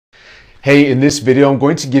Hey, in this video, I'm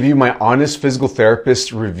going to give you my honest physical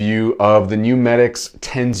therapist review of the NueMedics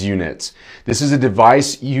TENS unit. This is a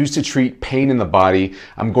device used to treat pain in the body.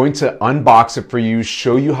 I'm going to unbox it for you,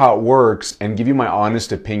 show you how it works, and give you my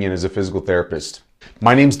honest opinion as a physical therapist.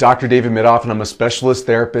 My name's Dr. David Midoff, and I'm a specialist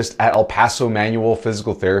therapist at El Paso Manual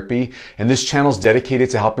Physical Therapy, and this channel is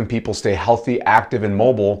dedicated to helping people stay healthy, active, and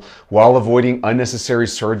mobile while avoiding unnecessary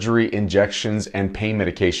surgery, injections, and pain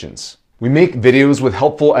medications. We make videos with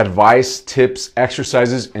helpful advice, tips,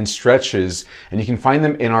 exercises, and stretches, and you can find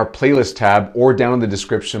them in our playlist tab or down in the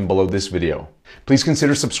description below this video. Please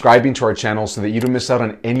consider subscribing to our channel so that you don't miss out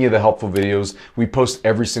on any of the helpful videos we post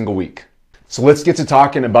every single week. So let's get to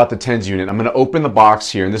talking about the TENS unit. I'm going to open the box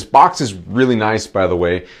here, and this box is really nice, by the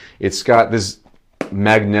way. It's got this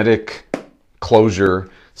magnetic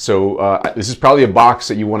closure. So this is probably a box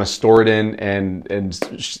that you want to store it in and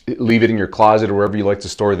leave it in your closet or wherever you like to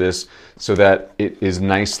store this so that it is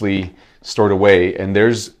nicely stored away. And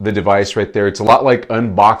there's the device right there. It's a lot like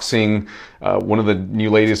unboxing one of the new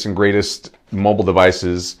latest and greatest mobile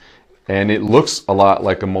devices. And it looks a lot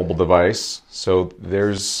like a mobile device. So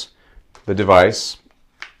there's the device.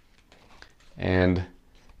 And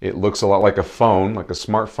it looks a lot like a phone, like a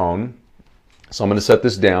smartphone. So I'm going to set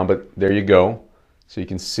this down, but there you go. So you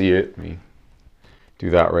can see it. Let me do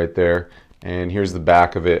that right there. And here's the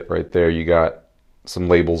back of it right there. You got some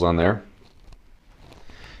labels on there.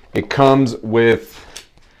 It comes with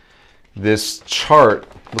this chart.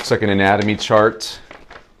 Looks like an anatomy chart.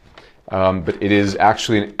 But it is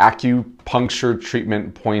actually an acupuncture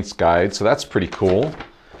treatment points guide. So that's pretty cool.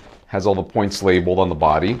 Has all the points labeled on the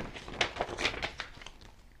body.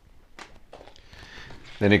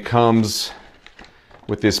 Then it comes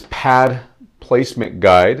with this pad placement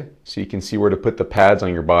guide, so you can see where to put the pads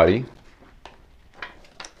on your body.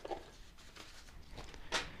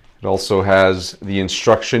 It also has the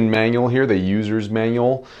instruction manual here, the user's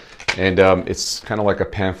manual, and it's kind of like a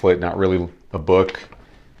pamphlet, not really a book.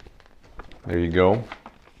 There you go.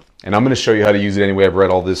 And I'm going to show you how to use it anyway. I've read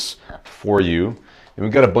all this for you. And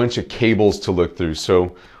we've got a bunch of cables to look through.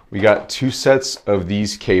 So we got two sets of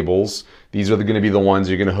these cables. These are going to be the ones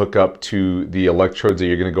you're going to hook up to the electrodes that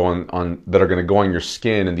you're going to go on that are going to go on your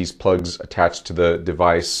skin, and these plugs attached to the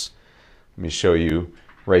device. Let me show you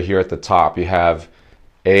right here at the top. You have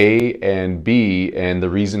A and B, and the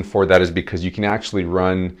reason for that is because you can actually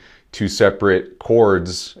run two separate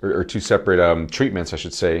cords or two separate treatments, I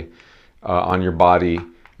should say, on your body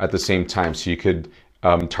at the same time. So you could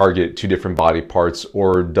target two different body parts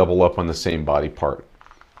or double up on the same body part.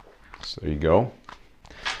 So there you go.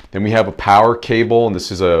 Then we have a power cable, and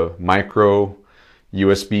this is a micro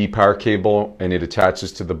USB power cable, and it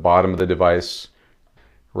attaches to the bottom of the device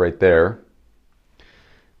right there.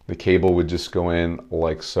 The cable would just go in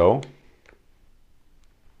like so.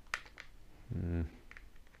 There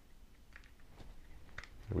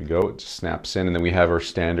we go, it just snaps in, and then we have our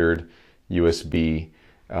standard USB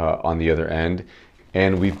on the other end.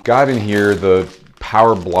 And we've got in here the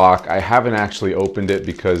power block. I haven't actually opened it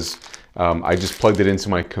because I just plugged it into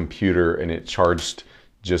my computer and it charged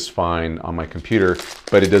just fine on my computer,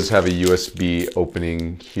 but it does have a USB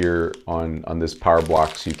opening here on this power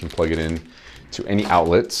block, so you can plug it in to any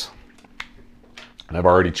outlets. And I've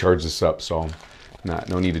already charged this up, so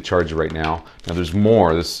no need to charge it right now. Now there's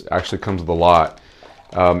more. This actually comes with a lot.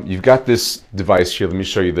 You've got this device here. Let me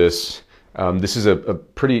show you this. This is a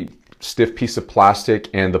pretty stiff piece of plastic,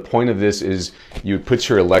 and the point of this is you put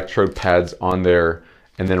your electrode pads on there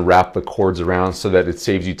and then wrap the cords around so that it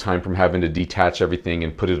saves you time from having to detach everything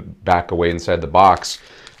and put it back away inside the box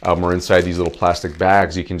or inside these little plastic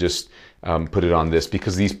bags. You can just put it on this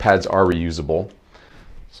because these pads are reusable.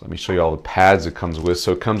 So let me show you all the pads it comes with.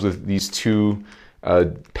 So it comes with these two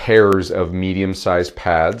pairs of medium-sized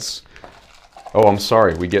pads. Oh, I'm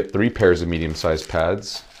sorry, we get 3 pairs of medium-sized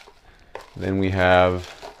pads. Then we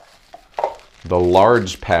have the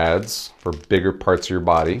large pads for bigger parts of your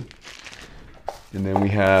body. And then we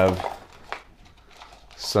have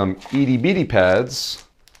some itty bitty pads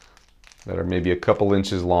that are maybe a couple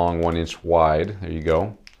inches long, 1 inch wide. There you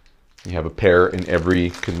go. You have a pair in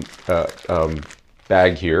every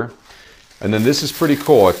bag here. And then this is pretty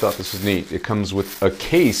cool. I thought this was neat. It comes with a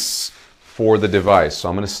case for the device. So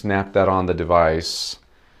I'm going to snap that on the device.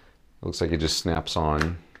 It looks like it just snaps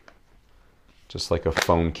on, just like a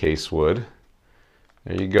phone case would.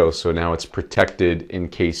 There you go. So now it's protected in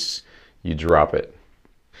case you drop it.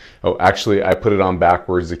 Oh, actually, I put it on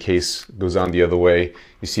backwards. The case goes on the other way.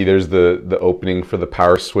 You see there's the opening for the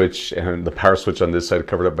power switch, and the power switch on this side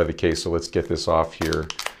covered up by the case. So let's get this off here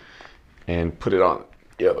and put it on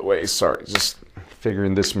the other way. Sorry, just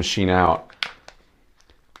figuring this machine out.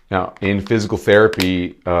 Now, in physical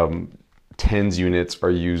therapy, TENS units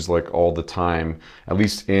are used like all the time, at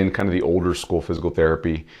least in kind of the older school physical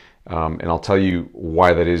therapy. And I'll tell you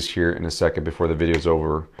why that is here in a second before the video's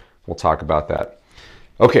over. We'll talk about that.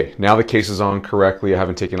 Okay, now the case is on correctly. I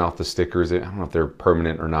haven't taken off the stickers. I don't know if they're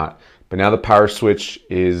permanent or not, but now the power switch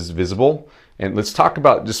is visible. And let's talk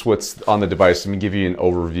about just what's on the device. Let me give you an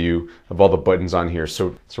overview of all the buttons on here.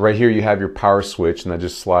 So right here you have your power switch, and that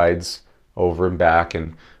just slides over and back.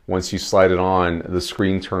 And once you slide it on, the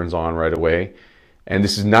screen turns on right away. And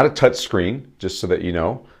this is not a touch screen, just so that you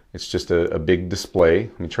know. It's just a big display.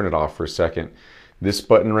 Let me turn it off for a second. This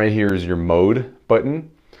button right here is your mode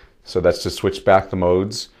button. So that's to switch back the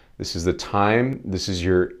modes. This is the time. This is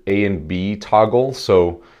your A and B toggle.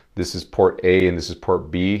 So this is port A and this is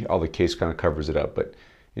port B. All the case kind of covers it up, but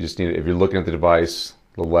you just need it. If you're looking at the device,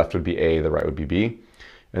 the left would be A, the right would be B.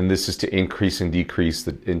 And this is to increase and decrease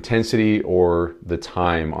the intensity or the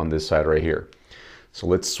time on this side right here. So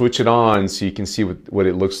let's switch it on so you can see what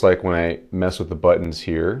it looks like when I mess with the buttons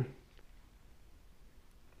here.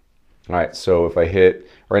 All right, so if I hit,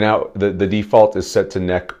 right now the default is set to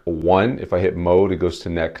neck 1. If I hit mode, it goes to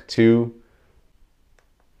neck 2.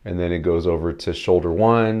 And then it goes over to shoulder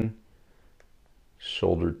 1,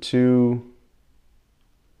 shoulder 2.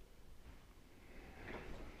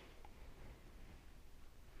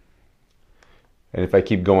 And if I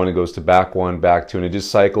keep going, it goes to back 1, back 2, and it just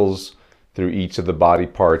cycles through each of the body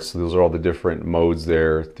parts. So those are all the different modes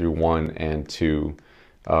there through 1 and 2.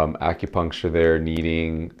 Acupuncture there,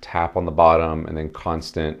 kneading, tap on the bottom, and then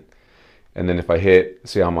constant. And then if I hit,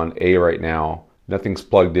 see I'm on A right now, nothing's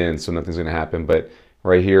plugged in, so nothing's gonna happen, but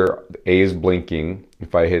right here, A is blinking.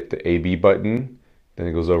 If I hit the AB button, then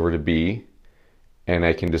it goes over to B, and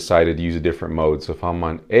I can decide to use a different mode. So if I'm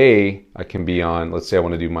on A, I can be on, let's say I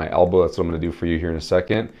wanna do my elbow, that's what I'm gonna do for you here in a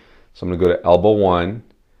second. So I'm gonna go to elbow 1,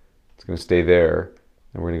 it's gonna stay there,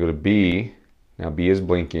 and we're gonna go to B. Now B is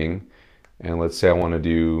blinking, and let's say I wanna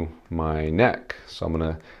do my neck.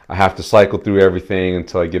 So I have to cycle through everything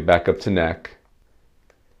until I get back up to neck.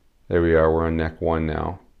 There we are, we're on neck 1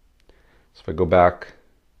 now. So if I go back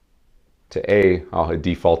to A, it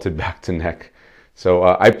defaulted back to neck. So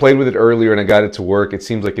I played with it earlier and I got it to work. It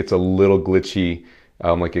seems like it's a little glitchy,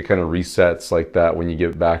 like it kind of resets like that when you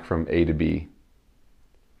get back from A to B.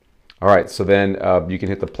 All right, so then you can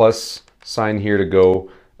hit the plus sign here to go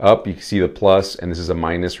up. You can see the plus, and this is a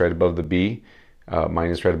minus right above the B,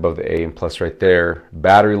 minus right above the A, and plus right there.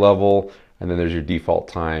 Battery level, and then there's your default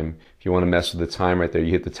time. If you want to mess with the time right there,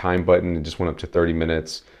 you hit the time button. It just went up to 30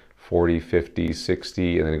 minutes. 40, 50,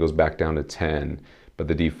 60, and then it goes back down to 10. But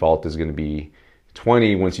the default is going to be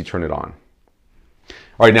 20 once you turn it on.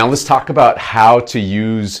 All right, now let's talk about how to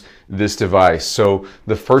use this device. So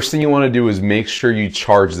the first thing you want to do is make sure you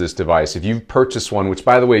charge this device. If you've purchased one, which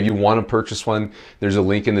by the way, if you want to purchase one, there's a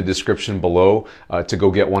link in the description below to go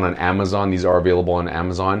get one on Amazon. These are available on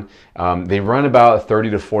Amazon. They run about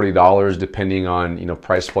 $30 to $40 depending on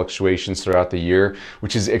price fluctuations throughout the year,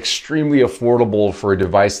 which is extremely affordable for a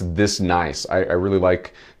device this nice. I really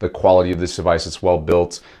like the quality of this device. It's well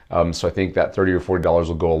built. So I think that $30 or $40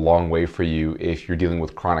 will go a long way for you if you're dealing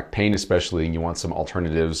with chronic pain, especially, and you want some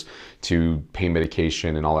alternatives to pain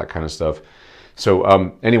medication and all that kind of stuff.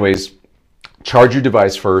 So anyways, charge your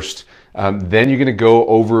device first. Then you're gonna go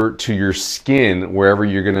over to your skin, wherever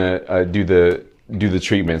you're gonna do the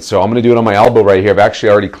treatment. So I'm gonna do it on my elbow right here. I've actually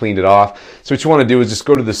already cleaned it off. So what you wanna do is just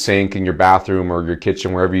go to the sink in your bathroom or your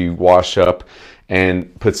kitchen, wherever you wash up,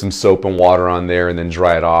 and put some soap and water on there and then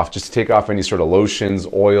dry it off. Just to take off any sort of lotions,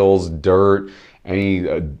 oils, dirt, any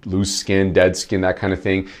loose skin, dead skin, that kind of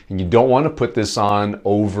thing. And you don't want to put this on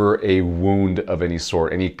over a wound of any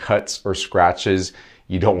sort. Any cuts or scratches,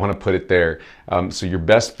 you don't want to put it there. So your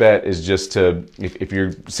best bet is just to, if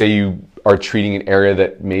you're, say you are treating an area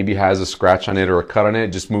that maybe has a scratch on it or a cut on it,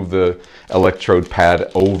 just move the electrode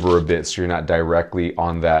pad over a bit so you're not directly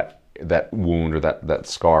on that wound or that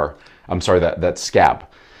scar. I'm sorry, that scab.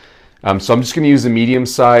 So I'm just going to use the medium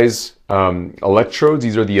size electrodes.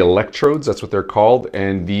 These are the electrodes, that's what they're called,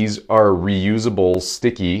 and these are reusable,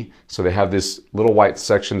 sticky. So they have this little white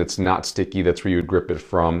section that's not sticky, that's where you would grip it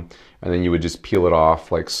from, and then you would just peel it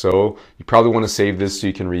off like so. You probably want to save this so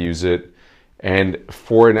you can reuse it. And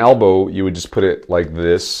for an elbow, you would just put it like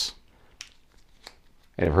this.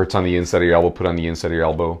 And if it hurts on the inside of your elbow, put it on the inside of your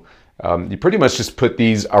elbow. You pretty much just put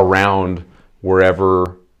these around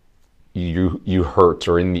wherever you hurt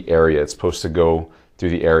or in the area. It's supposed to go through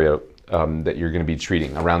the area that you're going to be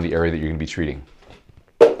treating, around the area that you're going to be treating.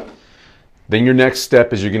 Then your next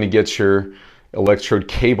step is you're going to get your electrode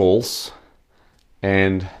cables,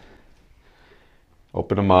 and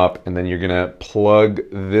Open them up, and then you're gonna plug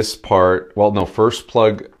this part. Well, no, first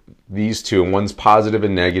plug these two, and one's positive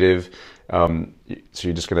and negative. So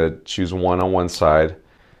you're just gonna choose one on one side,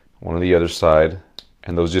 one on the other side,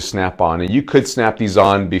 and those just snap on. And you could snap these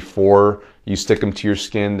on before you stick them to your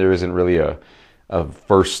skin. There isn't really a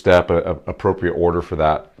first step, a appropriate order for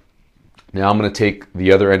that. Now I'm gonna take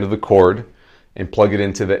the other end of the cord and plug it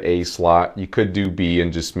into the A slot. You could do B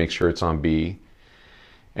and just make sure it's on B.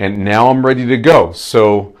 And now I'm ready to go.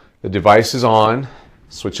 So the device is on.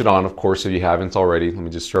 Switch it on, of course, if you haven't already. Let me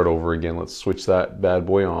just start over again. Let's switch that bad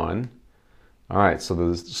boy on. All right, so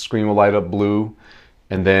the screen will light up blue.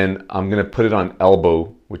 And then I'm gonna put it on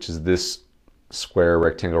elbow, which is this square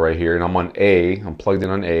rectangle right here. And I'm on A, I'm plugged in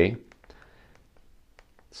on A.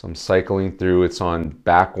 So I'm cycling through, it's on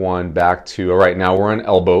back 1, back 2. All right, now we're on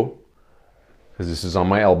elbow, because this is on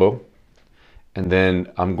my elbow. And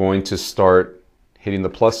then I'm going to start hitting the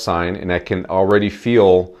plus sign, and I can already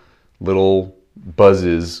feel little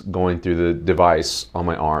buzzes going through the device on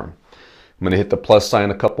my arm. I'm going to hit the plus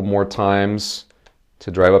sign a couple more times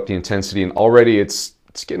to drive up the intensity, and already it's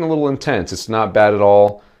getting a little intense. It's not bad at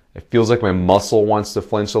all. It feels like my muscle wants to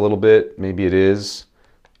flinch a little bit. Maybe it is.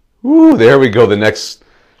 Ooh, there we go. The next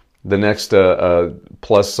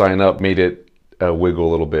plus sign up made it wiggle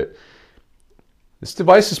a little bit. This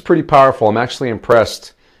device is pretty powerful. I'm actually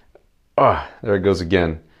impressed. There it goes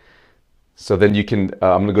again. So then you can,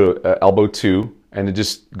 I'm gonna go to elbow 2, and it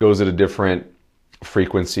just goes at a different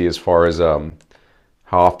frequency as far as how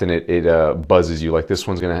often it buzzes you. Like this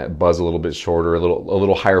one's gonna buzz a little bit shorter, a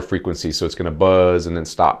little higher frequency. So it's gonna buzz and then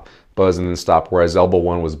stop, buzz and then stop. Whereas elbow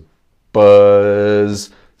 1 was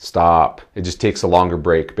buzz, stop. It just takes a longer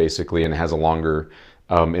break basically, and it has a longer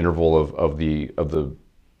interval of the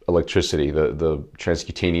electricity, the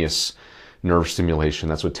transcutaneous nerve stimulation.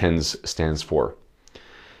 That's what TENS stands for.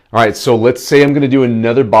 All right, so let's say I'm going to do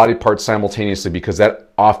another body part simultaneously, because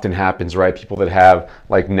that often happens, right? People that have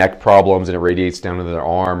like neck problems and it radiates down to their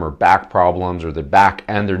arm, or back problems, or their back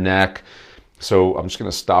and their neck. So I'm just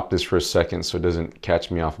going to stop this for a second so it doesn't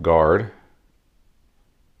catch me off guard.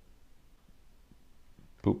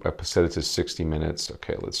 Oop, I set it to 60 minutes.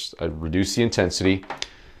 Okay, let's reduce the intensity.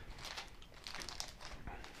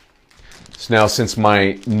 So now, since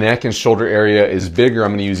my neck and shoulder area is bigger, I'm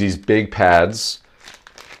going to use these big pads.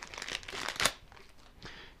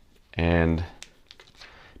 And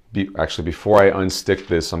actually, before I unstick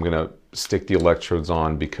this, I'm going to stick the electrodes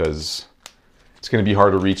on, because it's going to be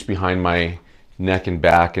hard to reach behind my neck and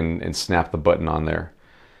back and snap the button on there.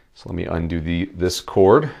 So let me undo this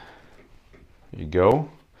cord. There you go.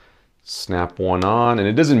 Snap one on, and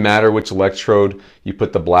it doesn't matter which electrode you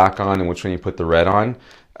put the black on and which one you put the red on.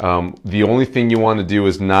 The only thing you want to do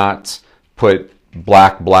is not put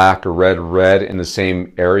black or red in the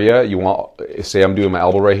same area. You want, say I'm doing my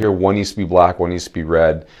elbow right here, one needs to be black, one needs to be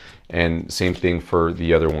red, and same thing for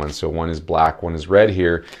the other one. So one is black, one is red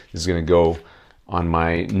here. This is going to go on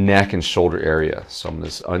my neck and shoulder area. So I'm going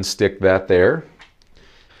to unstick that there.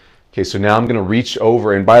 Okay, so now I'm going to reach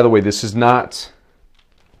over, and by the way, this is not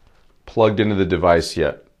plugged into the device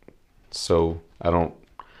yet, so I don't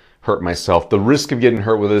hurt myself. The risk of getting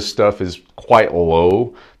hurt with this stuff is quite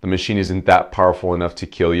low. The machine isn't that powerful enough to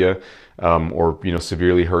kill you or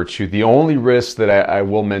severely hurt you. The only risk that I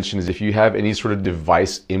will mention is if you have any sort of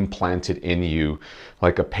device implanted in you,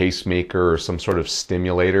 like a pacemaker or some sort of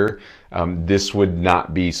stimulator, this would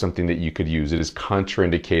not be something that you could use. It is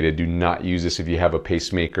contraindicated. Do not use this if you have a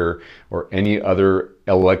pacemaker or any other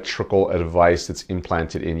electrical device that's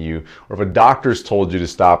implanted in you. Or if a doctor's told you to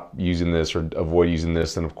stop using this or avoid using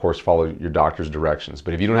this, then of course follow your doctor's directions.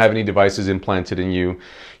 But if you don't have any devices implanted in you,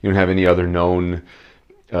 you don't have any other known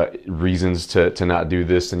reasons to not do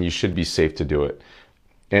this, then you should be safe to do it.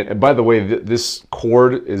 And by the way, this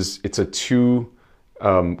cord it's a two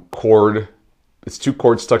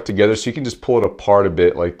cords stuck together, so you can just pull it apart a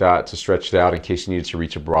bit like that to stretch it out in case you need to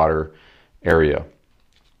reach a broader area.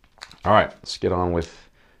 All right, let's get on with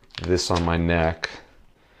this on my neck.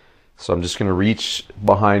 So I'm just going to reach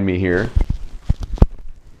behind me here.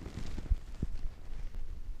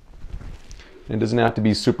 It doesn't have to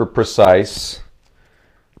be super precise.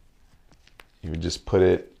 You would just put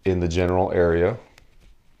it in the general area.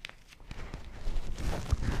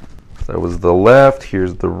 That was the left,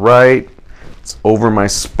 here's the right. It's over my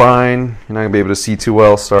spine. You're not gonna be able to see too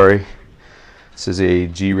well, sorry. This is a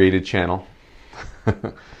G-rated channel.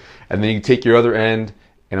 And then you take your other end,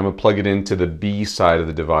 and I'm gonna plug it into the B side of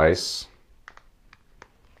the device.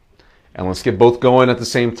 And let's get both going at the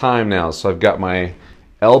same time now. So I've got my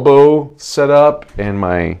elbow set up and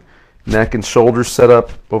my neck and shoulder set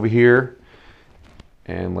up over here.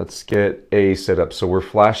 And let's get A set up. So we're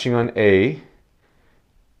flashing on A,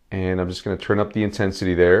 and I'm just going to turn up the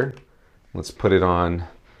intensity there. Let's put it on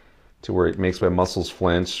to where it makes my muscles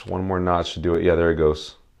flinch. One more notch to do it. Yeah, there it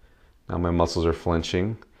goes. Now my muscles are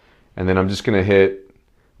flinching. And then I'm just going to hit,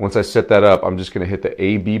 once I set that up, I'm just going to hit the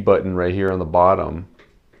A-B button right here on the bottom.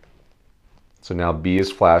 So now B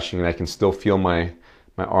is flashing, and I can still feel my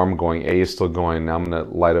arm going. A is still going. Now I'm going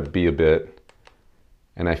to light up B a bit,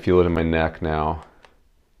 and I feel it in my neck now.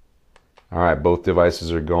 All right, both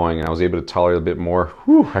devices are going, and I was able to tolerate a bit more.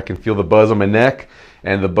 Whew, I can feel the buzz on my neck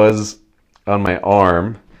and the buzz on my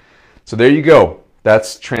arm. So there you go.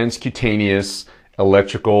 That's transcutaneous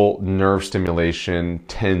electrical nerve stimulation,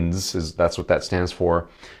 TENS, that's what that stands for.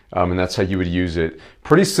 And that's how you would use it.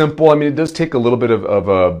 Pretty simple. I mean, it does take a little bit of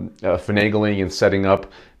finagling and setting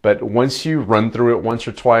up, but once you run through it once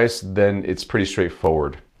or twice, then it's pretty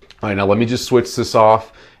straightforward. All right, now let me just switch this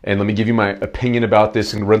off and let me give you my opinion about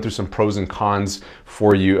this and run through some pros and cons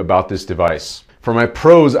for you about this device. For my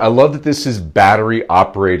pros, I love that this is battery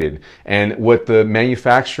operated. And what the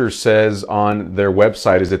manufacturer says on their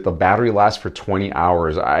website is that the battery lasts for 20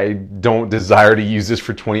 hours. I don't desire to use this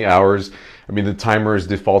for 20 hours. I mean, the timer is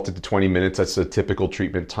defaulted to 20 minutes. That's a typical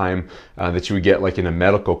treatment time that you would get like in a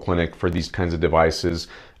medical clinic for these kinds of devices.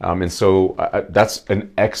 And so that's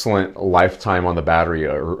an excellent lifetime on the battery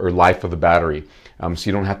or life of the battery. So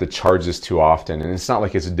you don't have to charge this too often. And it's not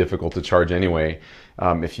like it's difficult to charge anyway.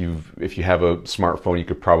 If you have a smartphone, you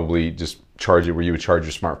could probably just charge it where you would charge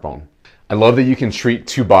your smartphone. I love that you can treat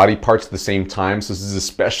two body parts at the same time. So this is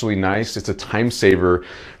especially nice. It's a time saver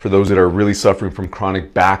for those that are really suffering from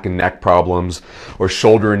chronic back and neck problems, or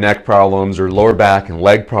shoulder and neck problems, or lower back and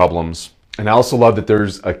leg problems. And I also love that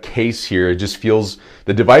there's a case here. It just feels,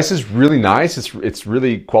 the device is really nice. It's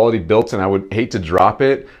really quality built, and I would hate to drop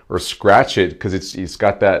it or scratch it because it's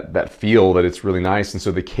got that feel that it's really nice. And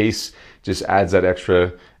so the case just adds that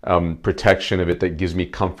extra protection of it that gives me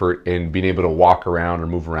comfort in being able to walk around or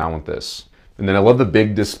move around with this. And then I love the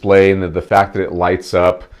big display and the fact that it lights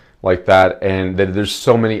up like that, and that there's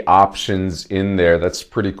so many options in there. That's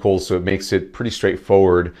pretty cool. So it makes it pretty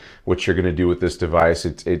straightforward what you're going to do with this device.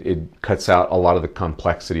 It cuts out a lot of the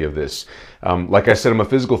complexity of this. Like I said, I'm a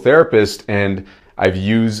physical therapist, and I've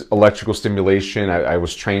used electrical stimulation. I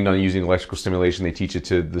was trained on using electrical stimulation. They teach it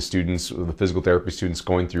to the students, the physical therapy students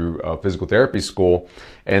going through physical therapy school.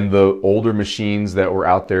 And the older machines that were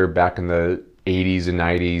out there back in the 80s and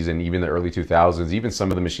 90s and even the early 2000s, even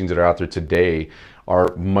some of the machines that are out there today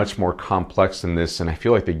are much more complex than this, and I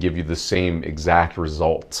feel like they give you the same exact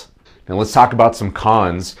result. Now let's talk about some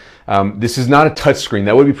cons. This is not a touch screen.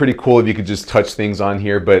 That would be pretty cool if you could just touch things on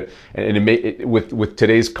here, but with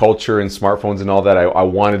today's culture and smartphones and all that, I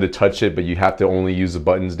wanted to touch it, but you have to only use the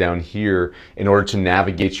buttons down here in order to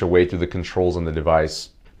navigate your way through the controls on the device.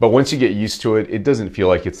 But once you get used to it, it doesn't feel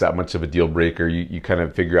like it's that much of a deal breaker. You kind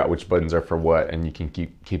of figure out which buttons are for what, and you can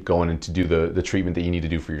keep going and to do the treatment that you need to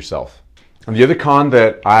do for yourself. And the other con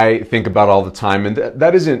that I think about all the time, and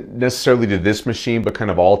that isn't necessarily to this machine, but kind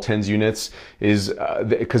of all TENS units, is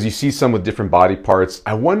because you see some with different body parts.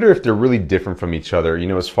 I wonder if they're really different from each other. You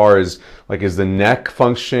know, as far as like, is the neck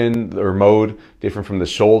function or mode different from the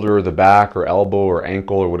shoulder or the back or elbow or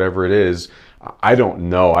ankle or whatever it is? I don't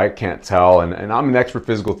know. I can't tell. And I'm an expert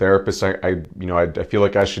physical therapist. I feel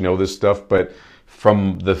like I should know this stuff, but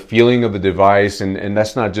from the feeling of the device, and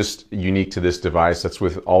that's not just unique to this device, that's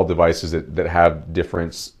with all devices that have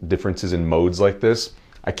differences in modes like this,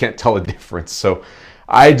 I can't tell a difference. So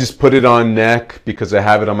I just put it on neck because I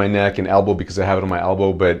have it on my neck, and elbow because I have it on my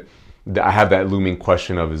elbow, but I have that looming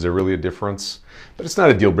question of, is there really a difference? But it's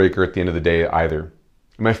not a deal breaker at the end of the day either.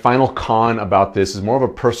 My final con about this is more of a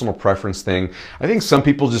personal preference thing. I think some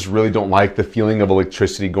people just really don't like the feeling of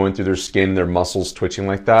electricity going through their skin, their muscles twitching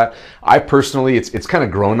like that. I personally, it's kind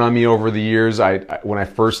of grown on me over the years. When I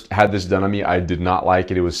first had this done on me, I did not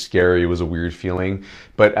like it. It was scary. It was a weird feeling.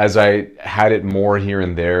 But as I had it more here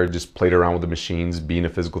and there, just played around with the machines, being a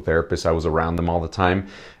physical therapist, I was around them all the time.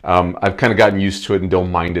 I've kind of gotten used to it and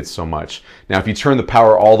don't mind it so much. Now, if you turn the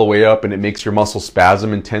power all the way up and it makes your muscle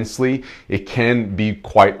spasm intensely, it can be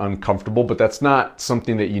quite uncomfortable, but that's not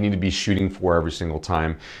something that you need to be shooting for every single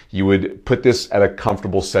time. You would put this at a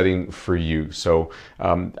comfortable setting for you. So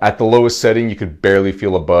at the lowest setting, you could barely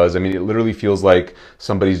feel a buzz. I mean, it literally feels like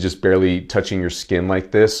somebody's just barely touching your skin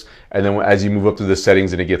like this. And then as you move up to the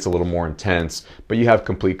settings, and it gets a little more intense, but you have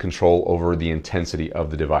complete control over the intensity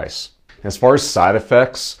of the device. As far as side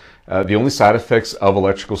effects, the only side effects of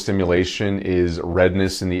electrical stimulation is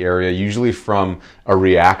redness in the area, usually from a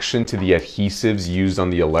reaction to the adhesives used on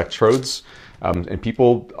the electrodes. And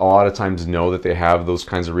people a lot of times know that they have those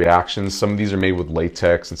kinds of reactions. Some of these are made with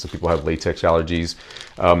latex, and some people have latex allergies.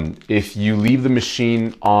 If you leave the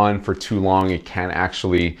machine on for too long, it can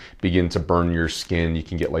actually begin to burn your skin. You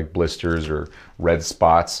can get like blisters or red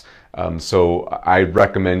spots. So I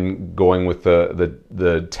recommend going with the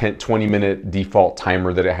 20-minute default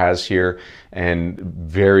timer that it has here, and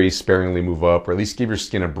very sparingly move up, or at least give your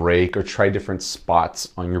skin a break, or try different spots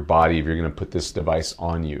on your body if you're going to put this device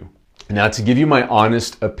on you. Now, to give you my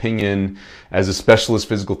honest opinion as a specialist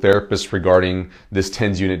physical therapist regarding this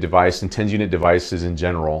TENS unit device and TENS unit devices in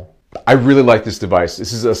general, I really like this device.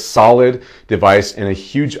 This is a solid device and a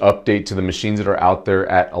huge update to the machines that are out there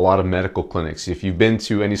at a lot of medical clinics. If you've been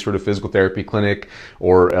to any sort of physical therapy clinic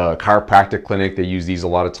or a chiropractic clinic, they use these a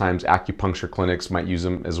lot of times. Acupuncture clinics might use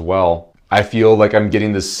them as well. I feel like I'm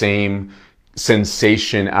getting the same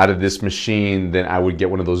sensation out of this machine than I would get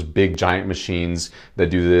one of those big giant machines that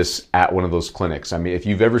do this at one of those clinics. I mean, if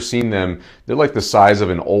you've ever seen them, they're like the size of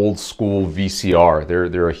an old school VCR.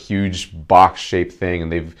 They're a huge box shaped thing,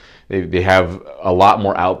 and they have a lot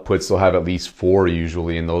more outputs. They'll have at least 4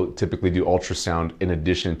 usually, and they'll typically do ultrasound in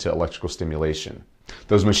addition to electrical stimulation.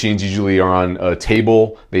 Those machines usually are on a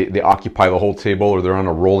table. They occupy the whole table, or they're on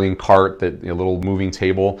a rolling cart, a little moving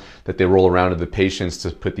table that they roll around to the patients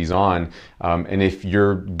to put these on. And if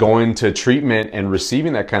you're going to treatment and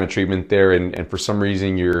receiving that kind of treatment there, and for some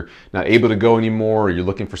reason you're not able to go anymore, or you're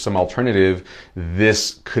looking for some alternative,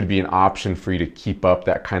 this could be an option for you to keep up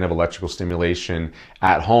that kind of electrical stimulation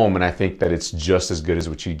at home. And I think that it's just as good as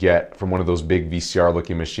what you get from one of those big VCR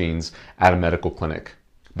looking machines at a medical clinic.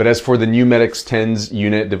 But as for the NueMedics TENS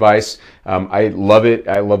unit device, I love it.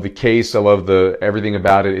 I love the case. I love everything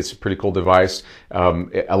about it. It's a pretty cool device.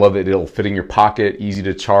 I love that it'll fit in your pocket, easy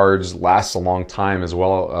to charge, lasts a long time as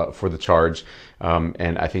well for the charge.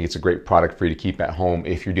 And I think it's a great product for you to keep at home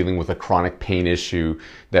if you're dealing with a chronic pain issue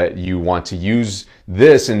that you want to use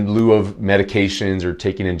this in lieu of medications or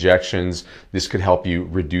taking injections. This could help you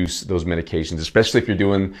reduce those medications, especially if you're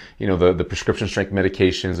doing, the prescription strength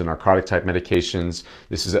medications and narcotic type medications.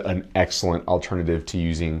 This is an excellent alternative to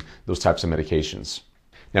using those types of medications.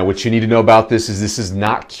 Now, what you need to know about this is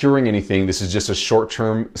not curing anything. This is just a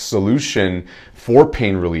short-term solution for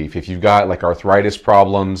pain relief. If you've got like arthritis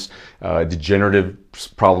problems, degenerative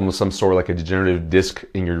problem of some sort, like a degenerative disc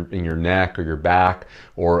in your neck or your back,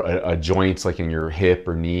 or a joint like in your hip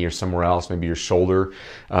or knee or somewhere else, maybe your shoulder,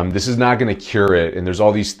 this is not going to cure it. And there's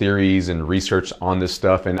all these theories and research on this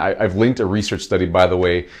stuff. And I've linked a research study, by the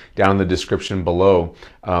way, down in the description below,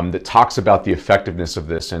 that talks about the effectiveness of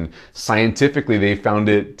this. And scientifically, they found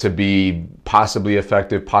it to be possibly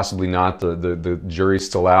effective, possibly not. The jury's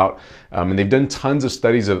still out. And they've done tons of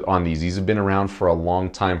studies on these. These have been around for a long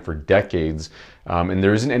time, for decades. And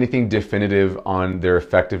there isn't anything definitive on their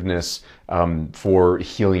effectiveness for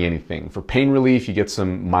healing anything. For pain relief, you get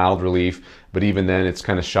some mild relief, but even then it's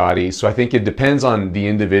kind of shoddy. So I think it depends on the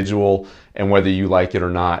individual and whether you like it or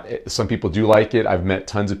not. Some people do like it. I've met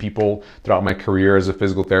tons of people throughout my career as a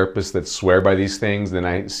physical therapist that swear by these things. Then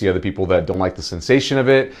I see other people that don't like the sensation of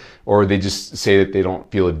it, or they just say that they don't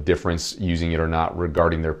feel a difference using it or not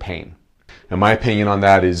regarding their pain. Now, my opinion on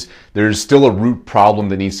that is there's still a root problem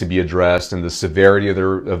that needs to be addressed, and the severity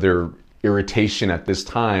of their irritation at this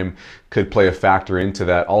time could play a factor into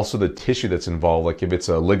that. Also, the tissue that's involved, like if it's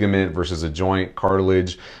a ligament versus a joint,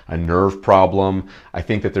 cartilage, a nerve problem, I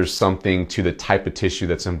think that there's something to the type of tissue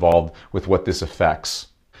that's involved with what this affects.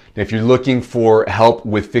 Now, if you're looking for help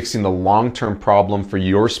with fixing the long-term problem for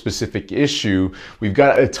your specific issue, we've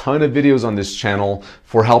got a ton of videos on this channel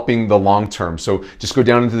for helping the long-term. So just go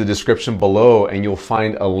down into the description below and you'll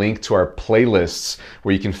find a link to our playlists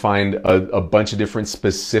where you can find a bunch of different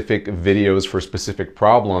specific videos for specific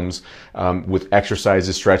problems with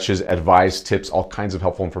exercises, stretches, advice, tips, all kinds of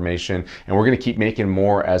helpful information. And we're going to keep making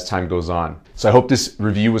more as time goes on. So I hope this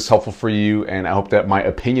review was helpful for you, and I hope that my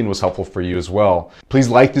opinion was helpful for you as well. Please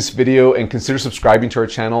like this video and consider subscribing to our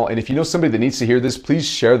channel. And if you know somebody that needs to hear this, please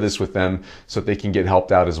share this with them so that they can get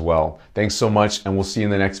helped out as well. Thanks so much, and we'll see you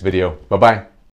in the next video. Bye-bye.